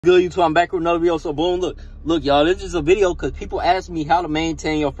Good YouTube, I'm back with another video. So boom, look y'all, this is a video because people ask me how to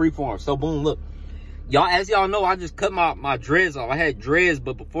maintain your freeform. So boom, look y'all, as y'all know, I just cut my dreads off. I had dreads,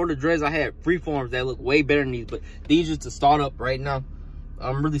 but before the dreads I had freeforms that look way better than these, but these just to start up right now.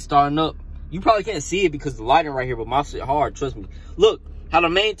 I'm really starting up. You probably can't see it because the lighting right here, but my shit hard, trust me. Look how to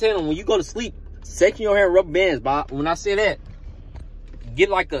maintain them. When you go to sleep, section your hair in rubber bands. But when I say that,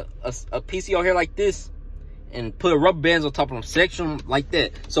 get like a piece of your hair like this and put rubber bands on top of them, section them like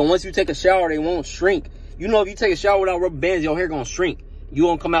that. So once you take a shower, they won't shrink. You know, if you take a shower without rubber bands, your hair gonna shrink. You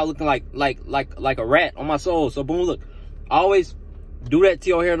won't come out looking like a rat on my soul. So boom, look, always do that to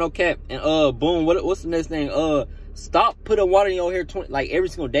your hair, no cap. And boom, what's the next thing? Stop putting water in your hair every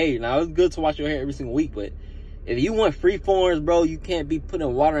single day. Now it's good to wash your hair every single week, but if you want freeforms, bro, you can't be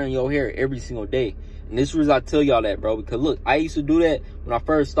putting water in your hair every single day. And this is the reason I tell y'all that, bro, because look, I used to do that when I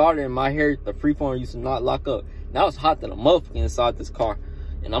first started, and my hair, the freeform used to not lock up. Now it's hot than a motherfucker inside this car,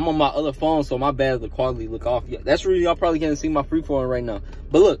 and I'm on my other phone, so my bad if the quality look off. Yeah, that's really, y'all probably can't see my freeform right now.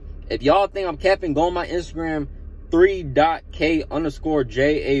 But look, if y'all think I'm capping, go on my Instagram,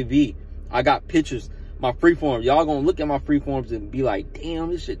 3.k_JAV. I got pictures, my freeform. Y'all gonna look at my freeforms and be like,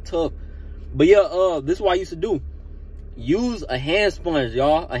 damn, this shit tough. But yeah, this is what I used to do. Use a hand sponge,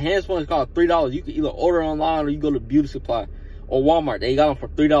 y'all. A hand sponge costs $3. You can either order online or you go to Beauty Supply or Walmart. They got them for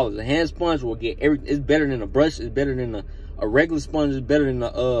 $3. A hand sponge will get it's better than a brush. It's better than a regular sponge. It's better than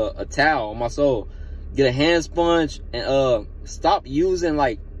a towel on my soul. Get a hand sponge and stop using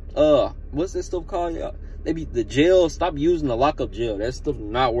what's that stuff called, y'all? Maybe the gel. Stop using the lockup gel. That stuff does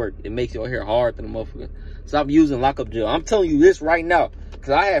not work. It makes your hair hard than a motherfucker. Stop using lockup gel. I'm telling you this right now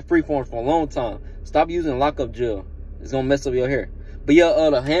because I had freeforms for a long time. Stop using lockup gel. It's gonna mess up your hair. But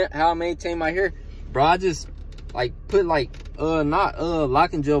yeah, how I maintain my hair, bro, I just put not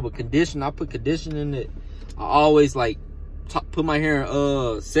locking gel but condition. I put condition in it. I always put my hair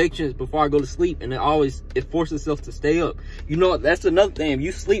in sections before I go to sleep, and it forces itself to stay up. You know, that's another thing. If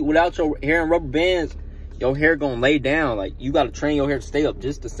you sleep without your hair in rubber bands, your hair gonna lay down. You gotta train your hair to stay up,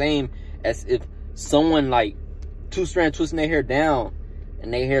 just the same as if someone two-strand twisting their hair down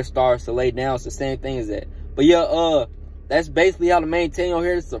and their hair starts to lay down. It's the same thing as that. But yeah, that's basically how to maintain your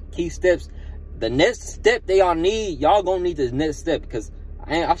hair. Some key steps. The next step that y'all need, y'all gonna need this next step, because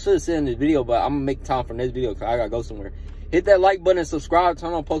I should have said in this video, but I'm gonna make time for next video because I gotta go somewhere. Hit that like button and subscribe.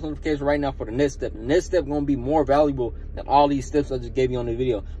 Turn on post notifications right now for the next step. The next step gonna be more valuable than all these steps I just gave you on the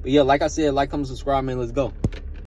video. But yeah, like I said, like, comment, subscribe, man. Let's go.